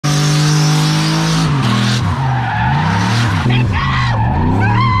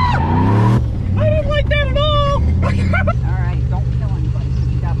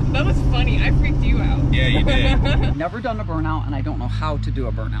I've never done a burnout, and I don't know how to do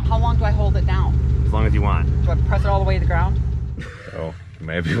a burnout. How long do I hold it down? As long as you want. Do I press it all the way to the ground? So you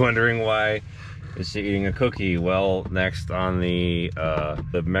may be wondering why is she eating a cookie. Well, next on the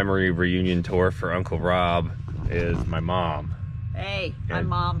memory reunion tour for Uncle Rob is my mom. Hey, I'm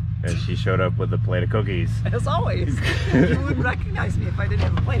Mom. And she showed up with a plate of cookies. As always. You wouldn't recognize me if I didn't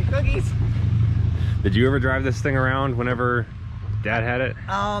have a plate of cookies. Did you ever drive this thing around whenever Dad had it?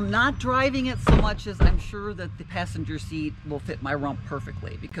 Not driving it so much as I'm sure that the passenger seat will fit my rump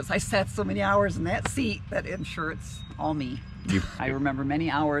perfectly, because I sat so many hours in that seat that I'm sure it's all me. I remember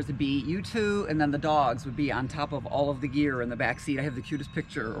many hours it'd be you two, and then the dogs would be on top of all of the gear in the back seat. I have the cutest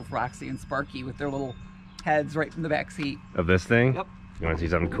picture of Roxy and Sparky with their little heads right in the back seat. Of this thing? Yep. You want to see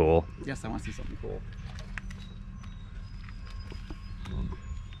something cool? Yes, I want to see something cool.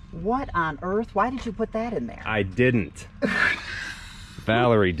 What on earth? Why did you put that in there? I didn't.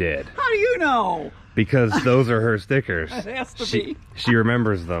 Valerie did. How do you know? Because those are her stickers. It has to be. She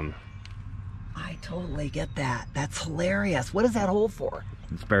remembers them. I totally get that. That's hilarious. What is that hole for?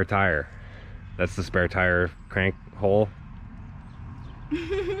 Spare tire. That's the spare tire crank hole.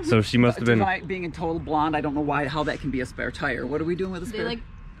 So she must have been... Being a total blonde, I don't know how that can be a spare tire. What are we doing with a spare? They like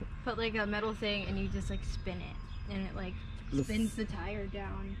put like a metal thing and you just like spin it and it like spins the tire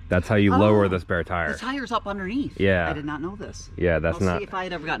down. That's how you lower the spare tire. The tire's up underneath. Yeah. I did not know this. Yeah, that's not... See, if I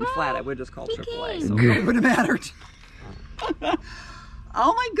had ever gotten flat, I would have just called AAA, so it wouldn't have mattered.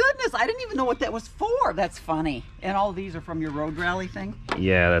 Oh my goodness, I didn't even know what that was for. That's funny. And all of these are from your road rally thing?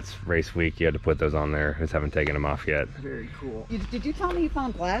 Yeah, that's race week. You had to put those on there. I just haven't taken them off yet. Very cool. Did you tell me you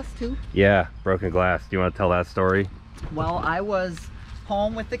found glass too? Yeah, broken glass. Do you want to tell that story? Well, I was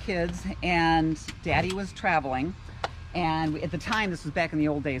home with the kids and Daddy was traveling. And at the time, this was back in the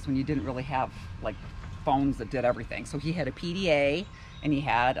old days when you didn't really have like phones that did everything. So he had a PDA and he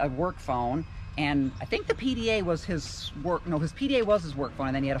had a work phone. And I think the PDA was his work, no, his PDA was his work phone,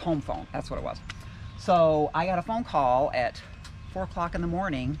 and then he had a home phone. That's what it was. So I got a phone call at 4 o'clock in the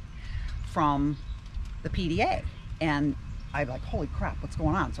morning from the PDA. And I'm like, holy crap, what's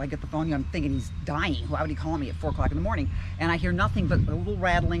going on? So I get the phone, I'm thinking he's dying. Why would he call me at 4 o'clock in the morning? And I hear nothing but a little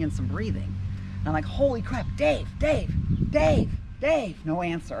rattling and some breathing. And I'm like, holy crap, Dave, Dave, Dave, Dave. No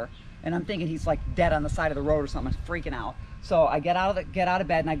answer. And I'm thinking he's like dead on the side of the road or something. I'm freaking out. So I get out of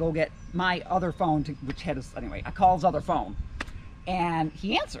bed and I go get my other phone, which had his, anyway, I call his other phone and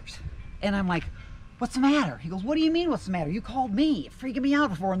he answers. And I'm like, what's the matter? He goes, what do you mean what's the matter? You called me, freaking me out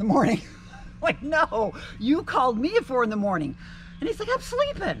at 4 in the morning. Like, no, you called me at 4 in the morning. And he's like, I'm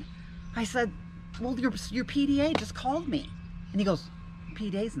sleeping. I said, well, your PDA just called me. And he goes,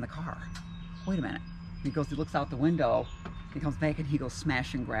 PDA's in the car. Wait a minute. And he goes, he looks out the window. He comes back and he goes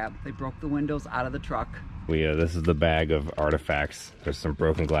smash and grab. They broke the windows out of the truck. This is the bag of artifacts. There's some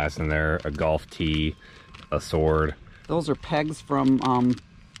broken glass in there, a golf tee, a sword. Those are pegs from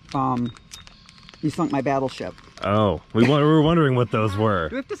You Sunk My Battleship. Oh, we were wondering what those were.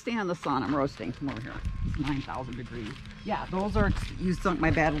 Do we have to stand in the sun? I'm roasting. Come over here. It's 9,000 degrees. Yeah, those are You Sunk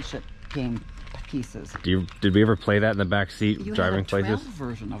My Battleship game pieces. Did we ever play that in the back seat driving places? You had a travel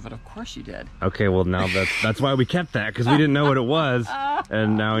version of it. Of course you did. Okay, well now that's why we kept that, because we didn't know what it was,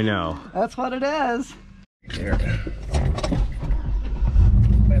 and now we know. That's what it is. Here.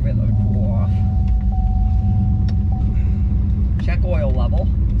 Maybe let it cool off. Check oil level.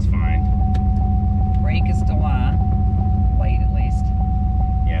 It's fine. Brake is still on. Light at least.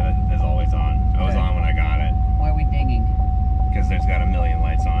 Yeah, that's always on. It was on when I got it. Why are we dinging? Because there's got a million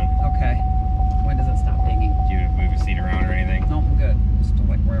lights on. Okay. When does it stop dinging? Do you move your seat around or anything? No, I'm good. Still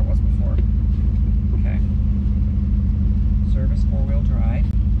like where I was before. Okay. Service 4-wheel drive.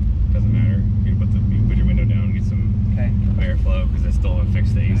 Doesn't matter. You can put your window down and get some airflow, because I still haven't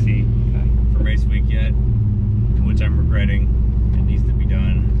fixed the AC for race week yet, which I'm regretting. It needs to be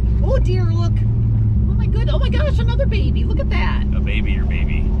done. Oh dear, look. Oh my good. Oh my gosh, another baby. Look at that. A baby or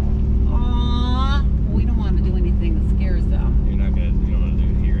baby. Aww. Well, we don't want to do anything that scares them. You don't want to do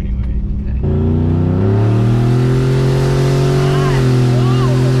it here anyway. Okay.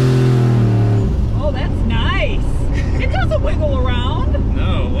 Whoa. Oh, that's nice. It doesn't wiggle around.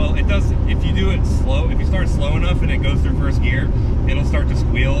 No, well, it does. If you do it slow, if you start slow enough and it goes through first gear, it'll start to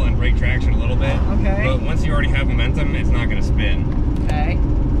squeal and break traction a little bit. Okay. But once you already have momentum, it's not going to spin. Okay.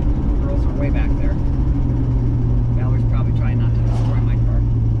 Girls are way back there. Valerie's probably trying not to destroy my car.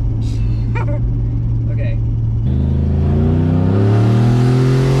 Okay.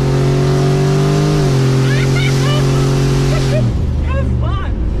 That was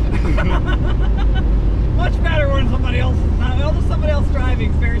fun. Much better when somebody else driving.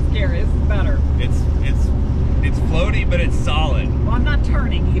 It's very scary. It's better. It's floaty, but it's solid. Well, I'm not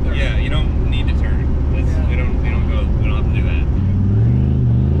turning either. Yeah, you don't need to turn. We don't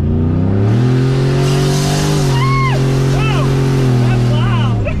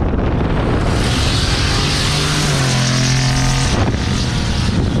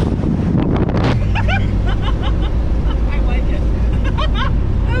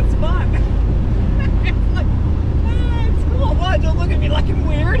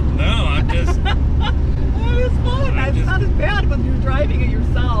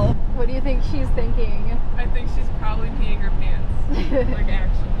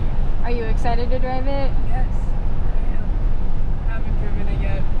Are you excited to drive it? Yes, I am. I haven't driven it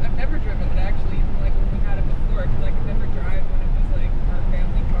yet. I've never driven it actually, even like when we had it before, because I could never drive when it was like our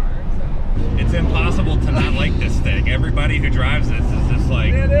family car. So It's impossible to not like this thing. Everybody who drives this is just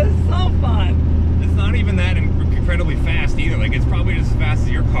like, It is so fun. it's not even that incredibly fast either. Like it's probably just as fast as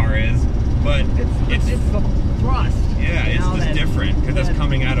your car is, but It's the thrust. yeah, you it's know, just that- different because it's that-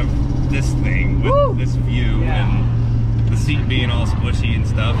 coming out of this thing with Woo! this view Yeah. and the seat being all squishy and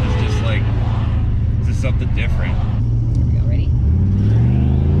stuff. It's just like, it's just something different. Here we go, ready?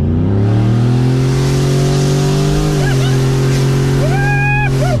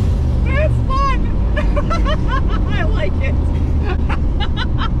 That's fun! I like it.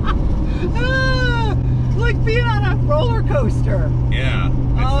 Like being on a roller coaster. Yeah,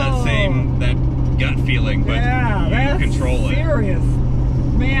 it's that same, that gut feeling, but Yeah, you that's control it. serious.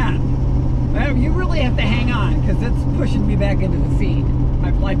 Man, you really have to hang on because it's pushing me back into the seat.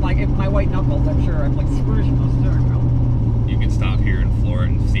 I'm like if my white knuckles, I'm sure I'm like squishing the steering wheel. You can stop here and floor it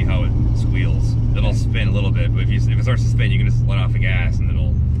and see how it squeals. It'll spin a little bit, but if it starts to spin, you can just let off the gas and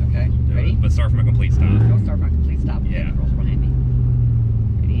it'll Okay, do ready? it. But start from a complete stop. Go start from complete stop. Okay, Yeah. controls behind me.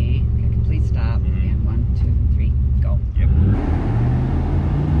 Ready? Okay, complete stop. Mhm. And 1, 2, 3, go. Yep.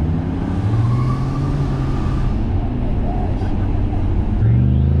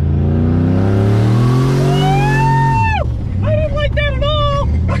 I didn't like that at all.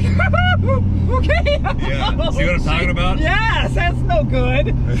 Okay. Yeah. See what I'm talking about? Yes, that's no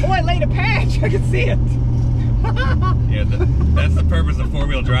good. Oh, I laid a patch. I can see it. Yeah, that's the purpose of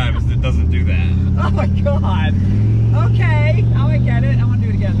four-wheel drive, is it doesn't do that. Oh my god. Okay, now I get it. I want to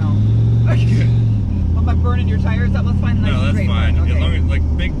do it again though. Am I burning your tires? That was fine. No, that's straight fine. one. Okay. As long as,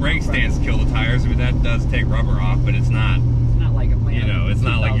 like, big brake stands kill the tires, I mean, that does take rubber off, but it's not, It's not like a plan. you know, it's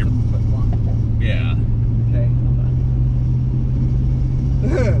not like you're, 2,000 foot long. yeah. Okay, hold on.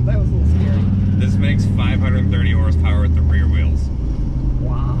 That was a little scary. This makes 530 horsepower with the rear wheels.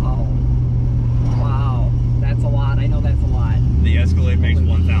 Wow. Wow. That's a lot. I know that's a lot. The Escalade makes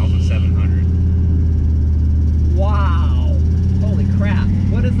 1,700. Wow. Holy crap.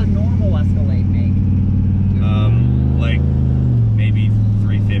 What does a normal Escalade make? Like, maybe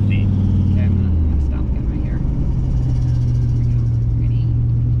 350. Okay, I'm gonna stop again right here. Here we go.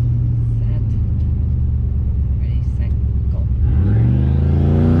 Ready, set, go.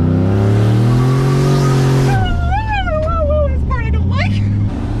 Oh, this part I don't like.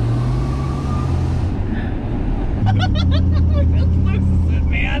 This loses it,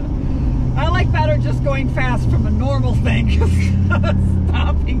 man. I like better just going fast from a normal thing because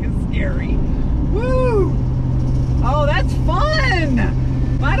stopping is scary. Woo! Oh, that's fun!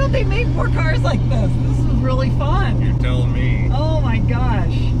 Why don't they make more cars like this? This is really fun. You're telling me. Oh my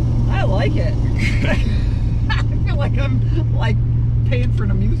gosh. I like it. I feel like I'm like paying for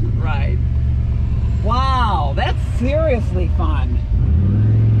an amusement ride. Wow, that's seriously fun.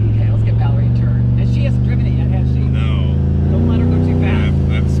 Okay, let's get Valerie a turn. And she hasn't driven it yet, has she? No. Don't let her go too fast.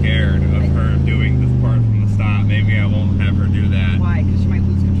 I'm scared of her doing this part from the stop. Maybe I won't have her do that. Why? Because she might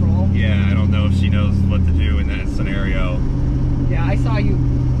lose control? Yeah, I don't know if she knows what to do in that scenario. Yeah, I saw you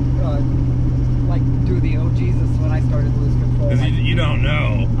like do the oh Jesus when I started to lose control. Because you don't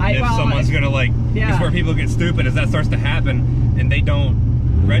know if someone's going to like, yeah. it's where people get stupid as that starts to happen and they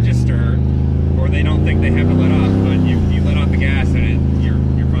don't register or they don't think they have to let off, but you let off the gas and you're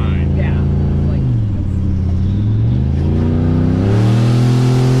fine. Yeah, like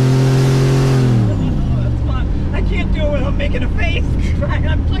that's fun. I can't do it without making a face. I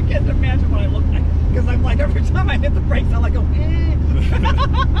can't imagine what I look like because I'm like every time I hit the brakes, I like go.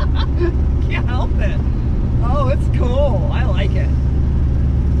 Can't help it. Oh, it's cool. I like it.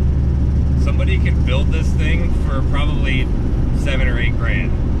 Somebody can build this thing for probably $7 or $8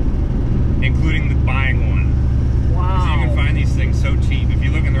 grand, including the buying one. Wow. So you can find these things so cheap. If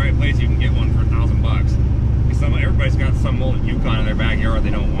you look in the right place, you can get one for $1,000. Everybody's got some old Yukon in their backyard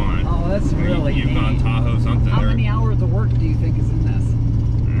they don't want. Oh, that's really Yukon, neat. Tahoe, something. How many hours of work do you think is in this?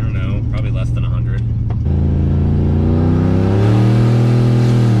 I don't know, probably less than 100.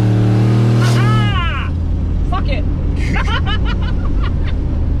 Ah! Fuck it.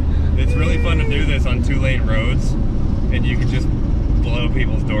 It's really fun to do this on 2-lane roads, and you can just blow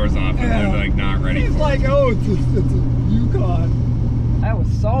people's doors off if they're like not ready. He's like, oh, it's a Yukon. That was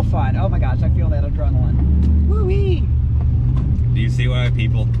so fun. Oh my gosh, I feel that adrenaline. Woo-wee. Do you see why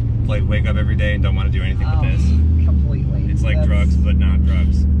people wake up every day and don't want to do anything with this? Completely. It's like drugs, but not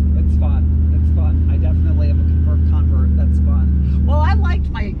drugs. It's fun. It's fun. I definitely am a convert. That's fun. Well, I liked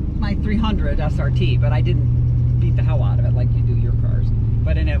my 300 SRT, but I didn't beat the hell out of it like you do your cars.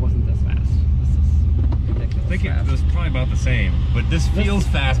 But in it wasn't this fast. This is ridiculous. Think think it was probably about the same. But this feels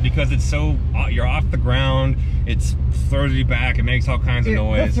fast because it's so, you're off the ground, it throws you back, it makes all kinds of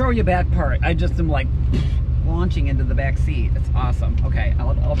noise. The throw you back part, I just am like launching into the back seat. It's awesome. Okay,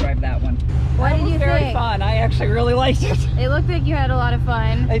 I'll drive that one. What did you think? Very fun. I actually really liked it. It looked like you had a lot of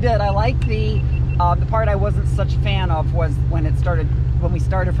fun. I did. I liked the part I wasn't such a fan of was when we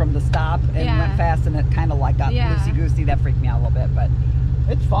started from the stop and went fast, and it kind of like got loosey-goosey. That freaked me out a little bit, but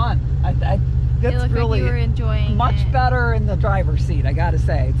it's fun. It's really like you were enjoying much better in the driver's seat, I gotta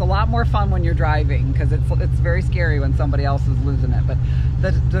say. It's a lot more fun when you're driving because it's very scary when somebody else is losing it. But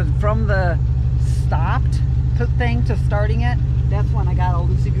from the stopped thing to starting it, that's when I got a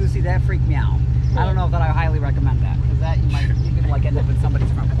loosey-goosey. That freaked me out. I don't know that I highly recommend that because that you could like end up in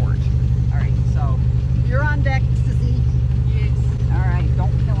somebody's front porch. All right, so you're on deck, Sissy. Yes. All right,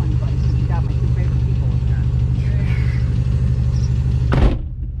 don't kill anybody because you got my two favorite people in there.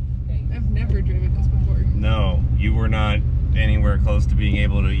 I've never driven this before. No, you were not anywhere close to being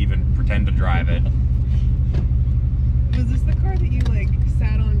able to even pretend to drive it. Was this the car that you like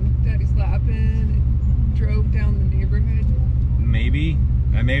sat on Daddy's lap in and drove down the neighborhood? Maybe.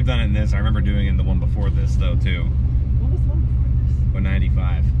 I may have done it in this. I remember doing it in the one before this though too. What was the one before this?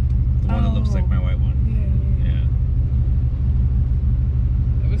 195. The one that looks like my white one. Yeah.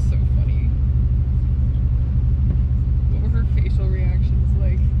 That was so funny. What were her facial reactions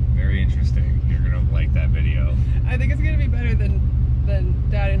like? Very interesting. You're gonna like that video. I think it's gonna be better than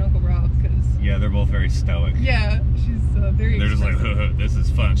Dad and Uncle Rob because Yeah, they're both very stoic. yeah, she's very. They're just like, this is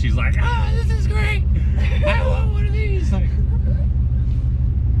fun. She's like, this is great. I want one of these.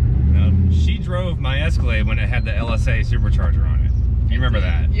 Now, she drove my Escalade when it had the LSA supercharger on it. You remember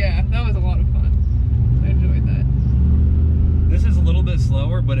that? Yeah, that was a lot of fun. I enjoyed that. This is a little bit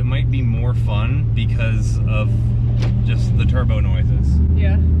slower, but it might be more fun because of just the turbo noises.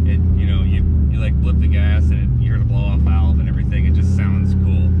 Yeah. You like blip the gas and you hear the blow off valve and everything. It just sounds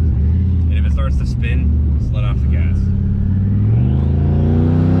cool. And if it starts to spin, just let off the gas.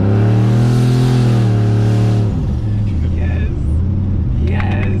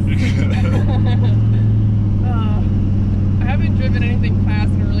 I haven't driven anything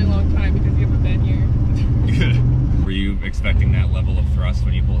fast in a really long time because you haven't been here. Were you expecting that level of thrust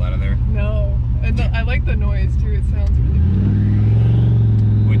when you pulled out of there? No. And I like the noise too. It sounds really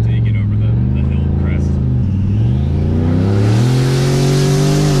cool. Wait till you get over the hill crest.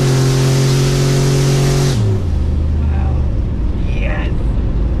 Wow. Yes.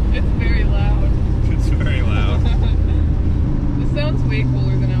 It's very loud. It's very loud. This sounds way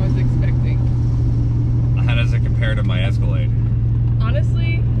cooler than I was expecting. How does it compare to my Escalade?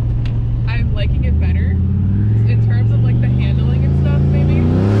 Honestly, I'm liking it better in terms of like the handling and stuff, maybe.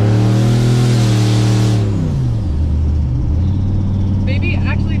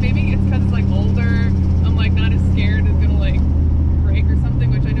 Maybe it's because it's like older. I'm like not as scared it's gonna like break or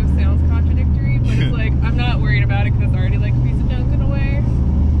something, which I know sounds contradictory, but it's like I'm not worried about it because it's already like a piece of junk in a way.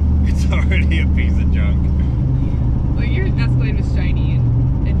 It's already a piece of junk. Like your Escalade was shiny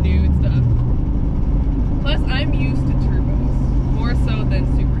and new and stuff. Plus, I'm used to turbos more so than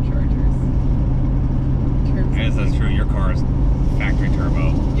superchargers. I guess that's true. Your car is factory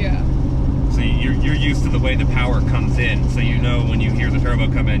turbo. Yeah. So you're used to the way the power comes in. So you know when you hear the turbo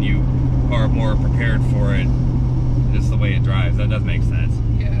come in, you are more prepared for it. Just the way it drives. That does make sense.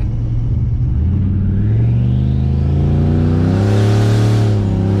 Yeah.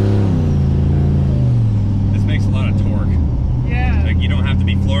 This makes a lot of torque. Yeah. Like you don't have to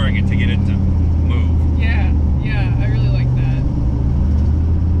be flooring it to get it to move. Yeah. I really like that.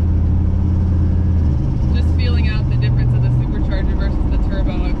 Just feeling out the difference of the supercharger versus the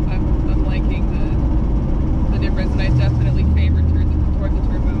turbo, I'm liking the difference, and I definitely favor towards the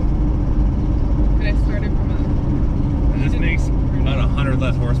turbo. And I started from And this makes about 100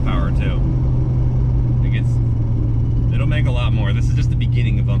 less horsepower too. It'll make a lot more. This is just the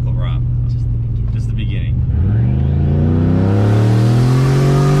beginning of Uncle Rob. Just the beginning.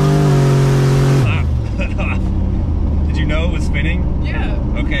 Did you know it was spinning? Yeah.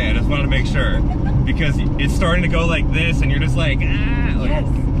 Okay, I just wanted to make sure. Because it's starting to go like this and you're just like, ah. Like, Yes.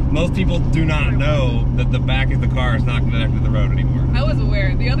 Most people do not know that the back of the car is not connected to the road anymore. I was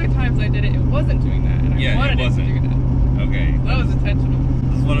aware. The other times I did it, it wasn't doing that, and I wanted it to do that. Okay. That was intentional.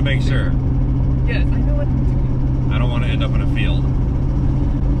 Just want to make sure. Yes, I know what I'm doing. I don't want to end up in a field.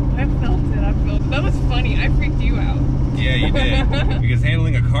 I felt it. That was funny. I freaked you out. Yeah, you did. Because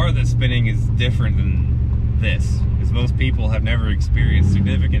handling a car that's spinning is different than this. Because most people have never experienced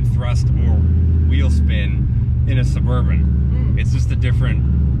significant thrust or wheel spin in a Suburban. It's just a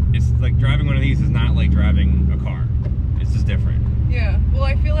different... It's like driving one of these is not like driving a car. It's just different. Yeah. Well,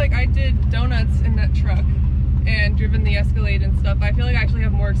 I feel like I did donuts in that truck and driven the Escalade and stuff, I feel like I actually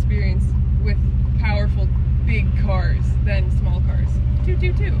have more experience with powerful, big cars than small cars.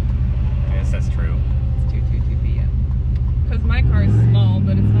 222. I guess that's true. It's 222 PM. Because my car is small,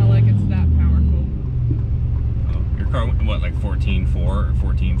 but it's not like it's that powerful. Oh, your car, what, like 14.4 or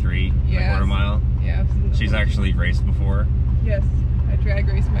 14.3? Yeah. A quarter mile? Yeah. She's actually raced before. Yes, I drag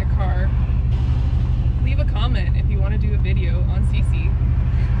race my car. Leave a comment if you want to do a video on CC.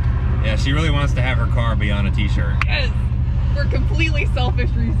 Yeah, she really wants to have her car be on a t-shirt. Yes! For completely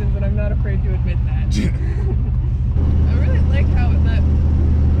selfish reasons, and I'm not afraid to admit that. I really like how that...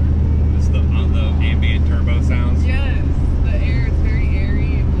 Just the ambient turbo sounds. Yes, the air is very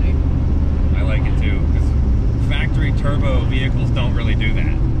airy and like... I like it too, because factory turbo vehicles don't really do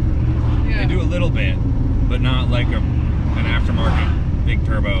that. Yeah. They do a little bit, but not like an aftermarket big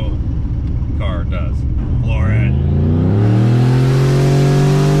turbo car does. Floor it.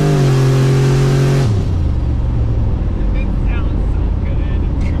 It sounds so good.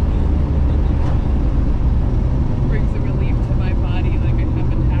 Brings a relief to my body like I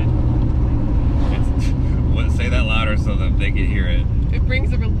haven't had in a long time. Say that louder so that they can hear it. It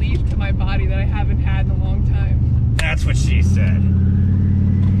brings a relief to my body that I haven't had in a long time. That's what she said.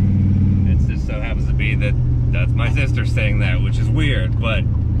 It just so happens to be that's my sister saying that, which is weird, but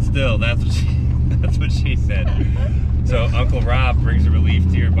still, that's what she said. So Uncle Rob brings a relief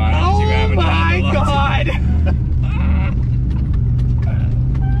to your body that you haven't had in a long time.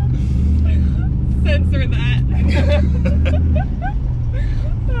 Censor that.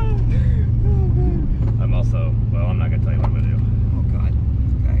 I'm also, well, I'm not gonna tell you what I'm gonna do. Oh God.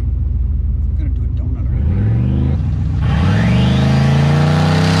 Okay. I'm gonna do a donut right here.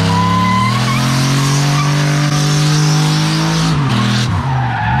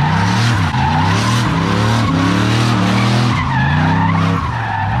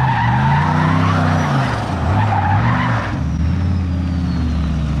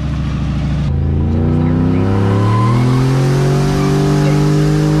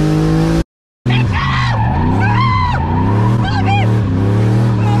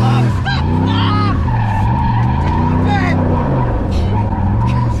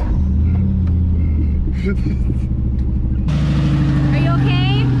 Are you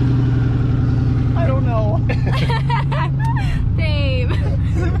okay? I don't know. Babe.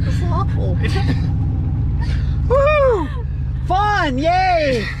 It's awful. Woo! Fun!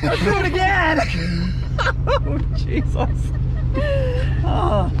 Yay! Let's do it again! Oh, Jesus.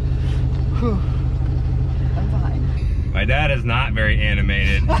 Oh. Whew. I'm fine. My dad is not very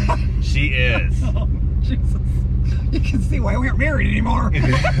animated. She is. Oh, Jesus. You can see why we aren't married anymore.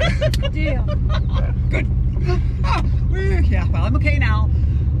 Deal. Good. Oh, yeah, well, I'm okay now.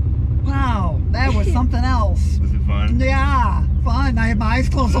 Wow, that was something else. Was it fun? Yeah, fun. I had my eyes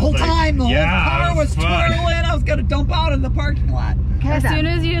closed the whole time. The whole car was fun. twirling. I was going to dump out in the parking lot. As soon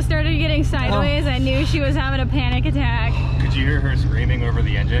as you started getting sideways, I knew she was having a panic attack. Could you hear her screaming over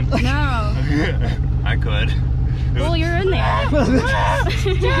the engine? No. I could. Well, you're in there.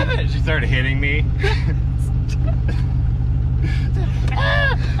 Damn it! She started hitting me.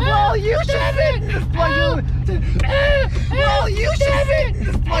 Well, you should sit in this plug. Well, you should sit in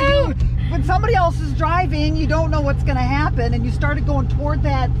this plug. When somebody else is driving, you don't know what's going to happen, and you started going toward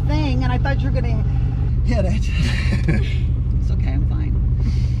that thing, and I thought you were going to hit it. It's okay, I'm fine.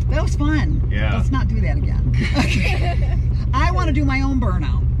 That was fun. Yeah. Let's not do that again. I want to do my own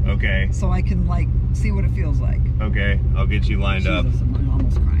burnout, Okay. so I can like see what it feels like. Okay. I'll get you lined up. Jesus, I'm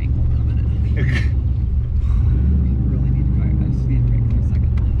almost crying. Hold on a minute. Really need to cry. I just need a break for a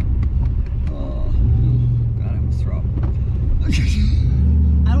second. Oh, God, I almost throw up.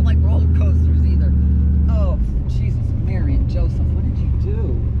 I don't like roller coasters either. Oh, Jesus, Mary and Joseph, what did you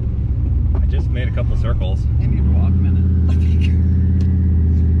do? I just made a couple circles. Maybe you walk a minute.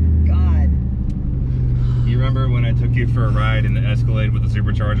 God. You remember when I took you for a ride in the Escalade with the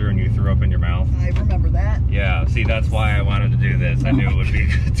supercharger and you threw up in your mouth? I remember that. Yeah, see, that's why I wanted to do this. I knew it would be a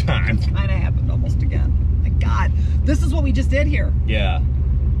good time. Kind of happened almost again. My God, this is what we just did here. Yeah.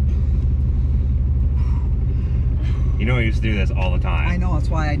 You know I used to do this all the time. I know, that's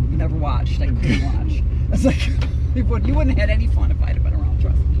why I never watched. I couldn't watch. It's like, you wouldn't have had any fun if I'd have been around,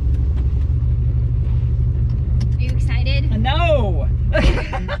 trust me. Are you excited? No!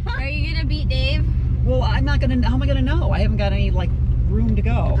 Are you gonna beat Dave? Well, I'm not gonna, how am I gonna know? I haven't got any, like, room to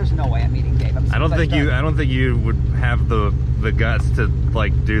go. There's no way I'm meeting Dave. I don't think you would have the guts to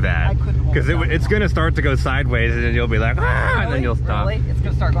like do that. I couldn't hold because it down. it's gonna start to go sideways and then you'll be like and then you'll stop. Really? It's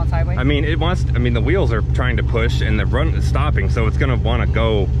gonna start going sideways? I mean, the wheels are trying to push and the run is stopping, so it's gonna want to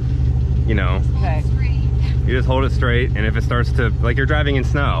go, you know. Okay. You just hold it straight, and if it starts to, like you're driving in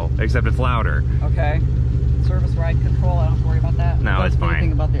snow, except it's louder. Okay. service ride control. I don't have to worry about that. No, it's fine.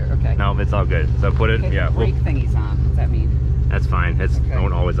 Anything about there? Okay. No, it's all good. So put it, Okay, yeah. the brake thingy's on. What's that mean? That's fine. It's Okay.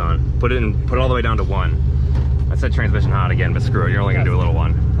 always on. Put it all the way down to 1. I said transmission hot again, but screw it. You're only gonna do a little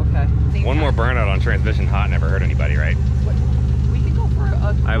 1. Okay. One more burnout on transmission hot never hurt anybody, right? What, we can go for a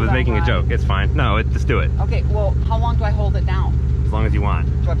I was cool-down making a ride. joke. It's fine. No, just do it. Okay, well, how long do I hold it down? As long as you want.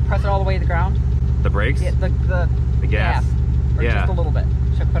 Do I press it all the way to the ground? The brakes? Yeah, the gas. Or Yeah. just a little bit?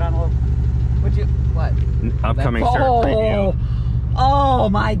 Should I put on a little? Would you, what? Upcoming That's- start preview. Oh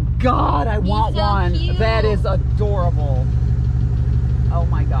my God, I want so one. cute. That is adorable. Oh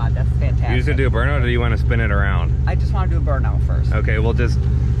my God, that's fantastic. You just gonna do a burnout or do you want to spin it around? I just want to do a burnout first. Okay, we'll just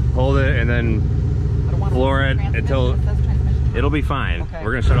hold it and then I don't want to floor it transmission. until- It says transmission. it'll be fine. Okay.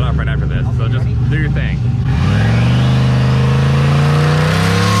 We're gonna shut it off right after this. Okay, So just ready? do your thing.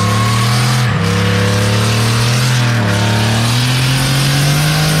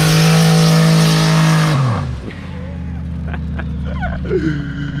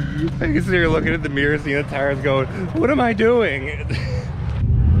 I can see her looking at the mirror, seeing the tires going, what am I doing?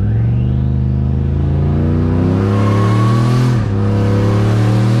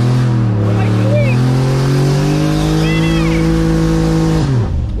 What am I doing?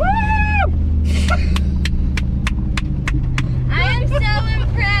 I am so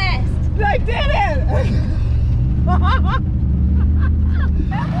impressed. I did it! That was adorable.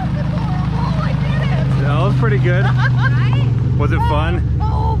 I did it. That was pretty good. Right? Was it fun?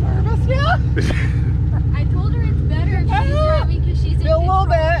 Oh, nervous, yeah. I told her it's better if she's driving because she's in A little control.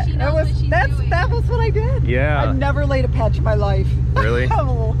 bit. She knows what she's doing. That was what I did. Yeah. I've never laid a patch in my life. Really? I'm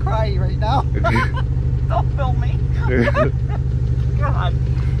a little cryy right now. Don't film me. God.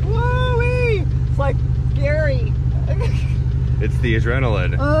 Woo-wee. It's like scary. It's the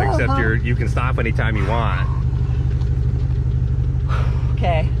adrenaline, except Uh-huh. you can stop anytime you want.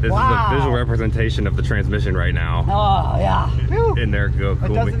 Okay. This wow. is a visual representation of the transmission right now. Oh, yeah. Whew. In there, go It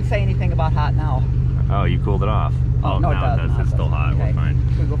cool. doesn't say anything about hot now. Oh, you cooled it off. Oh, no, it now does. It's still hot. Okay. We're fine.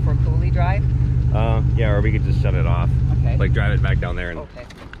 Should we go for a coolie drive? Yeah, or we could just shut it off. Okay. Like drive it back down there, and Okay.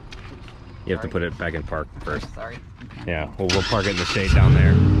 you have to Sorry. put it back in park first. Sorry. Okay. Yeah, we'll park it in the shade down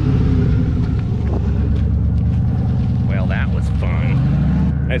there. Well, that was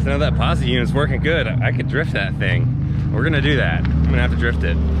fun. Hey, so now that posi unit's working good. I could drift that thing. We're gonna do that. I'm gonna have to drift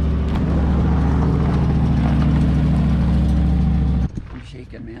it. I'm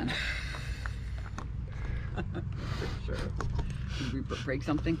shaking, man. For sure. Did we break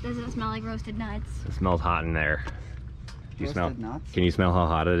something? Does it smell like roasted nuts? It smells hot in there. Do you smell? Roasted nuts? Can you smell how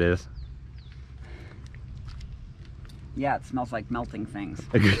hot it is? Yeah, it smells like melting things.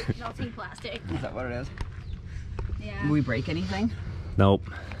 Melting plastic. Is that what it is? Yeah. Did we break anything? Nope.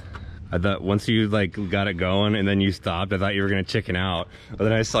 I thought once you like got it going and then you stopped, I thought you were gonna chicken out. But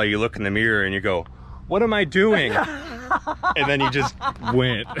then I saw you look in the mirror and you go, "What am I doing?" And then you just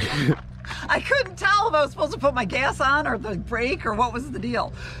went. I couldn't tell if I was supposed to put my gas on or the brake or what was the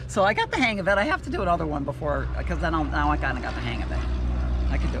deal. So I got the hang of it. I have to do another one before, because then now I kind of got the hang of it.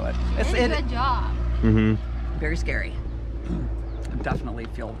 I can do it. You did a good job. Mm-hmm. Very scary. I definitely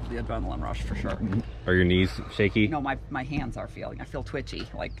feel the adrenaline rush for sure. Are your knees shaky? No, my hands are feeling. I feel twitchy,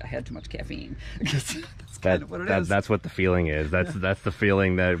 like I had too much caffeine. That's kind of what it is. That's what the feeling is. That's the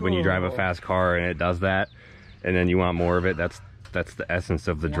feeling that when you drive a fast car and it does that, and then you want more of it. That's the essence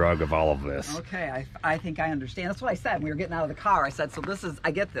of the drug of all of this. Okay, I think I understand. That's what I said when we were getting out of the car. I said, so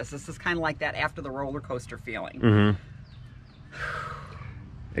I get this. This is kind of like that after the roller coaster feeling. Mm-hmm.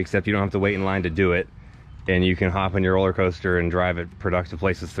 Except you don't have to wait in line to do it, and you can hop on your roller coaster and drive it productive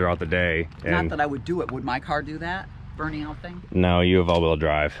places throughout the day. Not And that I would do it. Would my car do that? Burning out thing? no, you have all-wheel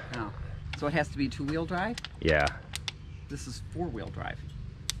drive. No. So it has to be two-wheel drive? Yeah, This is four-wheel drive.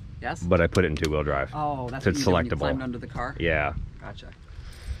 Yes? but I put it in two-wheel drive. Oh, that's So what it's you did when you selectable. climbed under the car? Yeah. Gotcha.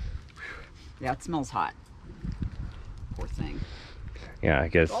 Yeah, it smells hot. Poor thing. Yeah, I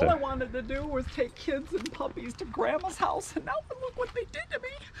guess. All I wanted to do was take kids and puppies to Grandma's house, and now look what they did to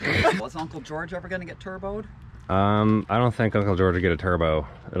me. Was Uncle George ever going to get turboed? I don't think Uncle George will get a turbo.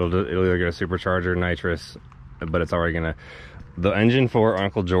 It'll either get a supercharger, nitrous, but it's already gonna. The engine for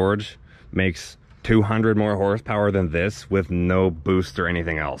Uncle George makes 200 more horsepower than this with no boost or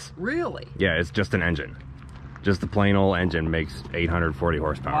anything else. Really? Yeah, it's just an engine. Just the plain old engine makes 840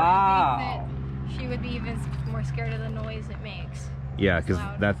 horsepower. Wow. She would be even more scared of the noise it makes. Yeah, because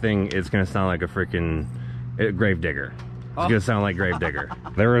loud. that thing is gonna sound like a freaking Gravedigger. It's gonna sound like Gravedigger.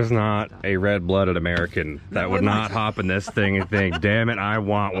 There is not a red-blooded American that would not hop in this thing and think, damn it, I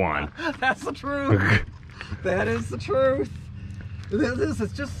want one. That's the truth. That is the truth. This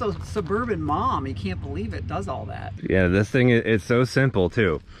is just so suburban mom. You can't believe it does all that. Yeah, this thing, it's so simple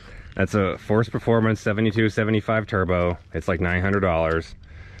too. That's a Force Performance 7275 turbo. It's like $900.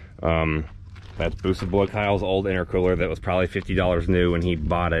 That's Boosted Boy Kyle's old intercooler that was probably $50 new when he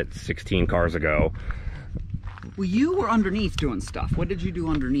bought it 16 cars ago. Well, you were underneath doing stuff. What did you do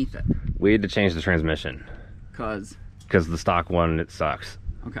underneath it? We had to change the transmission. Because the stock one, it sucks.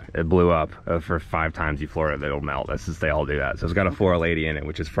 Okay. It blew up for 5 times you floor it, it'll melt. That's just, they all do that. So it's got a 4L80 in it,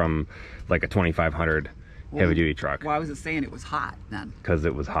 which is from like a 2500 heavy duty truck. Why was it saying it was hot then? Because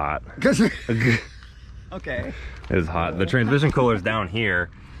it was hot. Okay. It was hot. The transmission cooler's down here,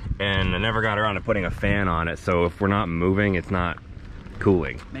 and I never got around to putting a fan on it, so if we're not moving, it's not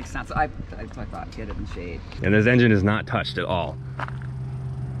cooling. Makes sense. I thought get it in the shade. And this engine is not touched at all.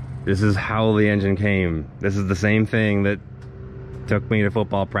 This is how the engine came. This is the same thing that took me to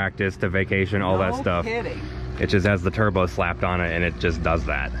football practice, to vacation, all that stuff. No kidding. It just has the turbo slapped on it, and it just does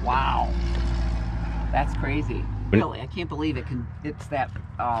that. Wow. That's crazy. Really, I can't believe it's that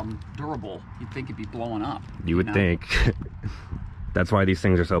durable. You'd think it'd be blowing up. You would think. That's why these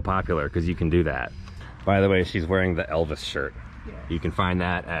things are so popular, because you can do that. By the way, she's wearing the Elvis shirt. Yeah. You can find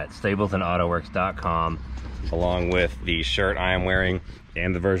that at stablesandautoworks.com, along with the shirt I am wearing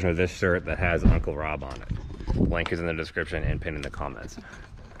and the version of this shirt that has Uncle Rob on it. Link is in the description and pinned in the comments.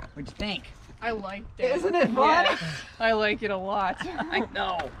 What'd you think? I liked it. Isn't it fun? Yes, I like it a lot. I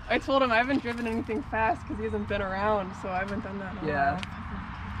know. I told him I haven't driven anything fast because he hasn't been around, so I haven't done that in a while.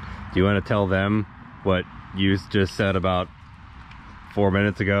 Do you want to tell them what you just said about 4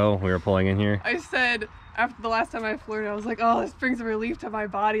 minutes ago we were pulling in here? I said, after the last time I flirted, I was like, oh, this brings a relief to my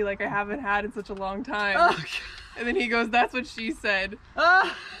body like I haven't had in such a long time. Oh, and then he goes, that's what she said.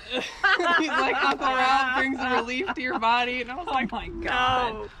 He's like, Uncle Rob brings a relief to your body. And I was like, my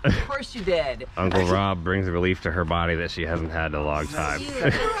God. no. Of course you did. Uncle Rob brings a relief to her body that she hasn't had in a long time. Ew,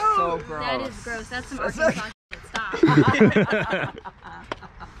 That's so gross. that is gross. That's some Arkansas shit. Stop.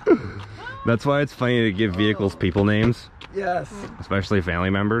 That's why it's funny to give vehicles people names, Yes. especially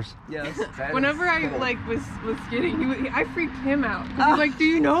family members. Yes. Whenever I was skidding, I freaked him out. He's like, do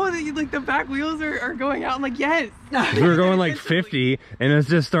you know that you, like the back wheels are going out? I'm like, yes. We were going like 50 and it's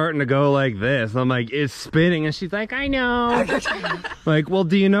just starting to go like this. I'm like, it's spinning, and she's like, I know. Like, well,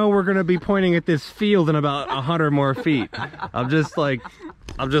 do you know we're gonna be pointing at this field in about 100 more feet? I'm just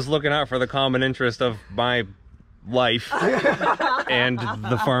looking out for the common interest of my life and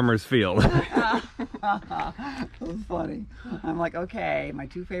the farmer's field. That was funny. I'm like, okay, my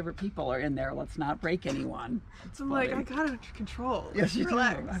 2 favorite people are in there. Let's not break anyone. So I'm like, I got it under control. Yes, you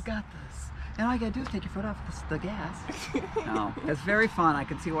Relax. do. I've got this. And all you gotta do is take your foot off the gas. No, it's very fun. I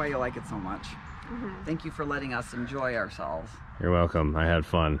can see why you like it so much. Thank you for letting us enjoy ourselves. You're welcome. I had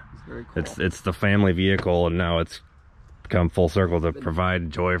fun. It's very cool. It's the family vehicle, and now it's come full circle to provide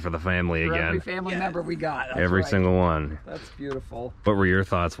joy for the family for again. every family member we got. That's Every right. single one. That's beautiful. What were your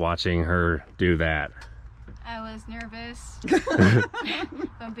thoughts watching her do that? I was nervous. If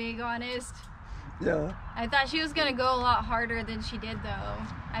I'm being honest. Yeah. I thought she was gonna go a lot harder than she did, though.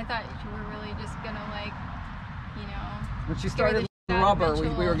 I thought you were really just gonna, like, you know. When she scare started the the shit out of rubber, we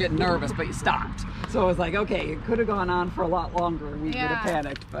Mitchell. were getting nervous, but you stopped. So it was like, okay, it could have gone on for a lot longer and we would Yeah. have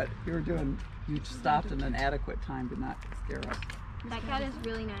panicked, but you stopped in an adequate time to not scare us. That cat is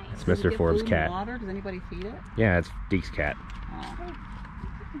really nice. It's Does it Mr. get Forbes' food and cat. Water? Does anybody feed it? Yeah, it's Deke's cat. Oh.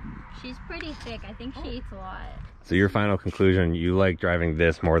 She's pretty thick. I think she eats a lot. So your final conclusion, you like driving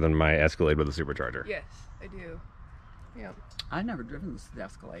this more than my Escalade with a supercharger? Yes, I do. Yep. I've never driven this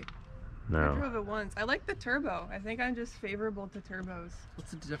Escalade. I No. drove it once. I like the turbo. I think I'm just favorable to turbos.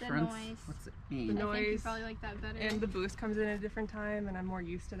 What's the difference? noise. What's it The mean? I think you noise. probably like that better. And the boost comes in at a different time, and I'm more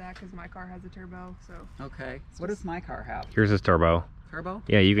used to that because my car has a turbo. So Okay. What does my car have? Here's his turbo. Turbo?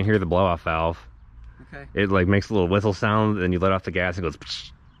 Yeah, you can hear the blow-off valve. Okay. It like makes a little whistle sound, and you let off the gas and it goes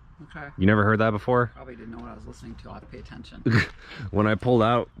psh. Okay. You never heard that before? Probably didn't know what I was listening to. I'll have to pay attention. When I pulled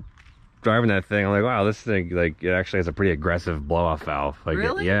out driving that thing, I'm like, wow, this thing, like, it actually has a pretty aggressive blow-off valve. Like,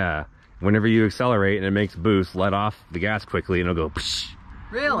 Really? yeah. Whenever you accelerate and it makes boost, let off the gas quickly and it'll go psh.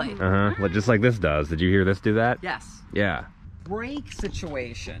 Really? Uh-huh. Just like this does. Did you hear this do that? Yes. Yeah. Brake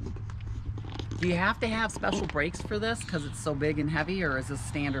situation. Do you have to have special brakes for this because it's so big and heavy, or is this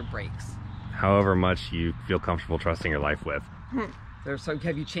standard brakes? However much you feel comfortable trusting your life with. So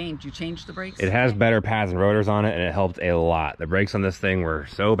have you changed the brakes? It has better pads and rotors on it, and it helped a lot. The brakes on this thing were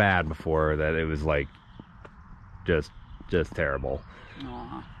so bad before that it was like just terrible.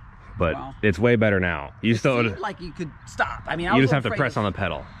 Aw. But Wow. it's way better now. You It still seemed like you could stop. I mean, you just have to press on the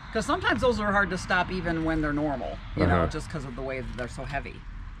pedal. Because sometimes those are hard to stop even when they're normal. You know, Uh-huh. just because of the way that they're so heavy.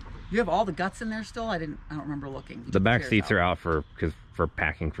 You have all the guts in there still? I don't remember looking. The back seats are out for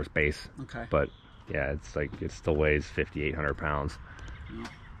packing for space. Okay. But yeah, it's still weighs 5,800 pounds.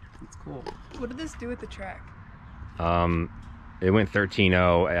 That's cool. What did this do at the track? It went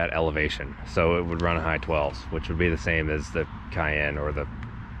 13.0 at elevation, so it would run high 12s, which would be the same as the Cayenne or the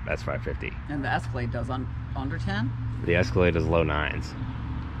S550. And the Escalade does under 10? The Escalade is low 9s.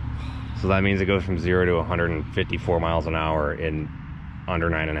 So that means it goes from 0 to 154 miles an hour in under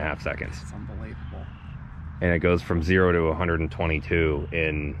 9.5 seconds. It's unbelievable. And it goes from 0 to 122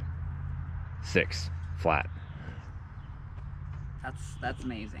 in 6 flat. That's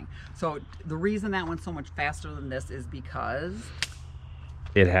amazing. So the reason that went so much faster than this is because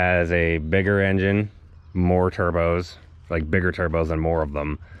it has a bigger engine, more turbos, like bigger turbos and more of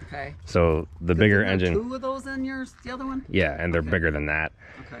them. okay. So the bigger Isn't there engine, 2 of those in yours, the other one? yeah, and they're Okay. bigger than that.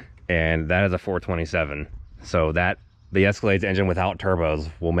 Okay. And that is a 427. So that the Escalade's engine without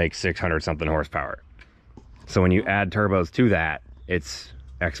turbos will make 600 something horsepower. So when you add turbos to that, it's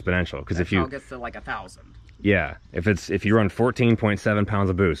exponential. Because if That's how you it gets to like 1,000. Yeah, if you run 14.7 pounds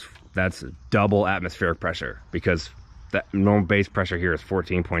of boost, that's double atmospheric pressure, because that normal base pressure here is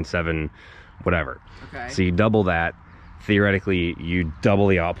 14.7 whatever. Okay. So you double that, theoretically you double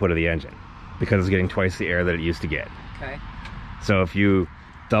the output of the engine, because it's getting twice the air that it used to get. Okay. So if you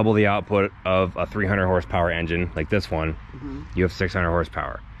double the output of a 300 horsepower engine like this one, you have 600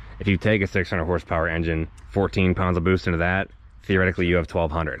 horsepower. If you take a 600 horsepower engine, 14 pounds of boost into that, theoretically you have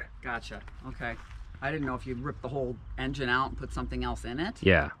 1,200. Gotcha. Okay. I didn't know if you ripped the whole engine out and put something else in it.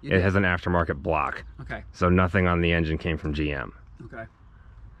 Yeah, You it did? has an aftermarket block. Okay. So nothing on the engine came from GM. Okay.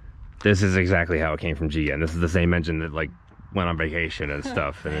 This is exactly how it came from GM. This is the same engine that like went on vacation and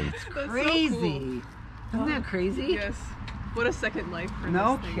stuff. And That's so Crazy. cool. Isn't that crazy? Yes. What a second life for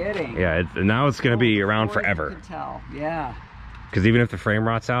No this thing. kidding. yeah, now it's going to be around Before you forever. could tell. Yeah. Because even if the frame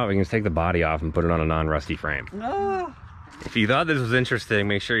rots out, we can just take the body off and put it on a non-rusty frame. Oh. If you thought this was interesting,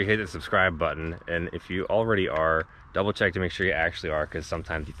 make sure you hit the subscribe button. And if you already are, double check to make sure you actually are, because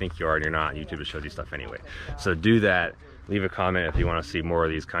sometimes you think you are and you're not, and YouTube just shows you stuff anyway. So do that. Leave a comment if you want to see more of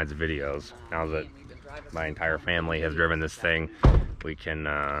these kinds of videos. Now that my entire family has driven this thing, we can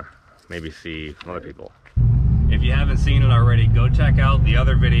maybe see other people. If you haven't seen it already, go check out the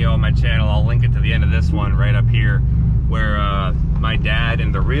other video on my channel. I'll link it to the end of this one right up here, where my dad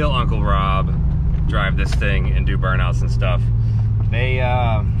and the real Uncle Rob drive this thing and do burnouts and stuff.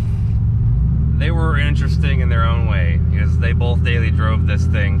 They were interesting in their own way, because they both daily drove this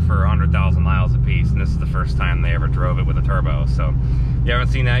thing for 100,000 miles apiece, and this is the first time they ever drove it with a turbo. So if you haven't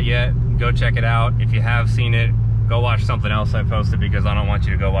seen that yet, go check it out. If you have seen it, go watch something else I posted, because I don't want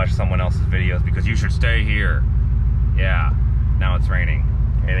you to go watch someone else's videos, because you should stay here. Yeah, now it's raining.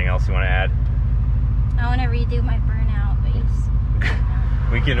 Anything else you want to add? I want to redo my burnout base.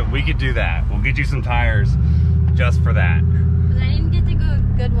 We could do that. We'll get you some tires just for that. But I didn't get to go a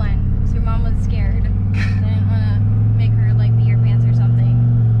good one, because your mom was scared. I didn't want to make her like pee her pants or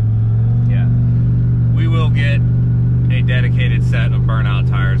something. Yeah. We will get a dedicated set of burnout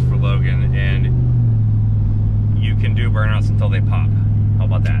tires for Logan, and you can do burnouts until they pop. How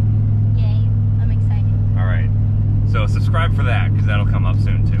about that? Yay, I'm excited. All right. So subscribe for that, because that'll come up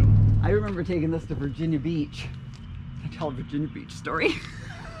soon too. I remember taking this to Virginia Beach. I tell a Virginia Beach story.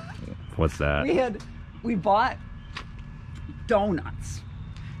 What's that? We bought donuts,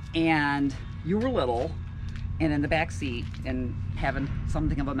 and you were little and in the back seat and having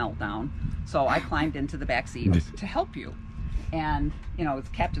something of a meltdown. So I climbed into the back seat to help you. And, you know, it's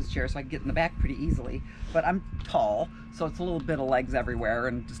captain's chair, so I can get in the back pretty easily. But I'm tall, so it's a little bit of legs everywhere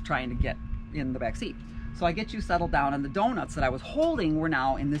and just trying to get in the back seat. So I get you settled down, and the donuts that I was holding were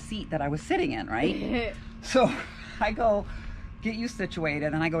now in the seat that I was sitting in, right? So I go get you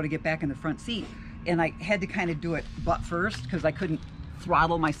situated, and I go to get back in the front seat. And I had to kind of do it butt first, because I couldn't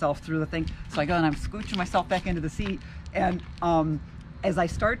throttle myself through the thing. So I go and I'm scooching myself back into the seat. And as I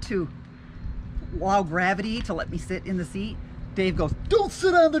start to allow gravity to let me sit in the seat, Dave goes, "Don't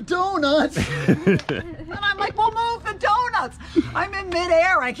sit on the donuts." And I'm like, "Well, move the donuts. I'm in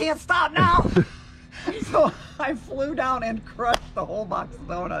midair. I can't stop now." So I flew down and crushed the whole box of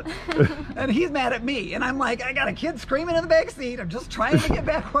donuts. And he's mad at me. And I'm like, I got a kid screaming in the back seat. I'm just trying to get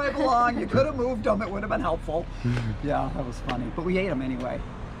back where I belong. You could have moved them. It would have been helpful. Yeah, that was funny. But we ate them anyway.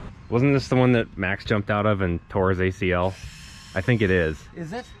 Wasn't this the one that Max jumped out of and tore his ACL? I think it is.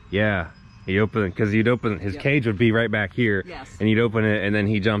 Is it? Yeah. He opened, because you'd open, his cage would be right back here. Yes. And you'd open it, and then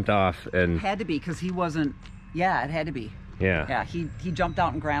he jumped off and... Had to be, because he wasn't, yeah, it had to be. Yeah. Yeah, he jumped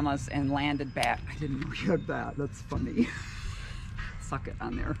out in Grandma's and landed back. I didn't know he had that. That's funny. Suck it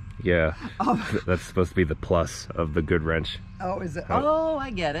on there. Yeah. That's supposed to be the plus of the good wrench. Oh, is it? Oh, I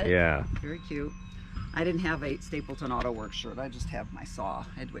get it. Yeah. Very cute. I didn't have a Stapleton Auto Works shirt. I just have my saw.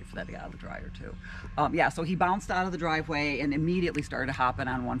 I had to wait for that to get out of the dryer too. Yeah, so he bounced out of the driveway and immediately started hopping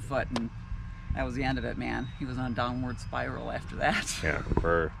on one foot, and that was the end of it, man. He was on a downward spiral after that. Yeah,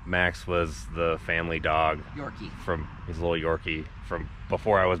 for Max was the family dog. Yorkie. From his little Yorkie from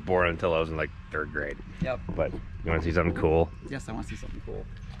before I was born until I was in like 3rd grade. Yep. But you want to see something cool? Yes, I want to see something cool.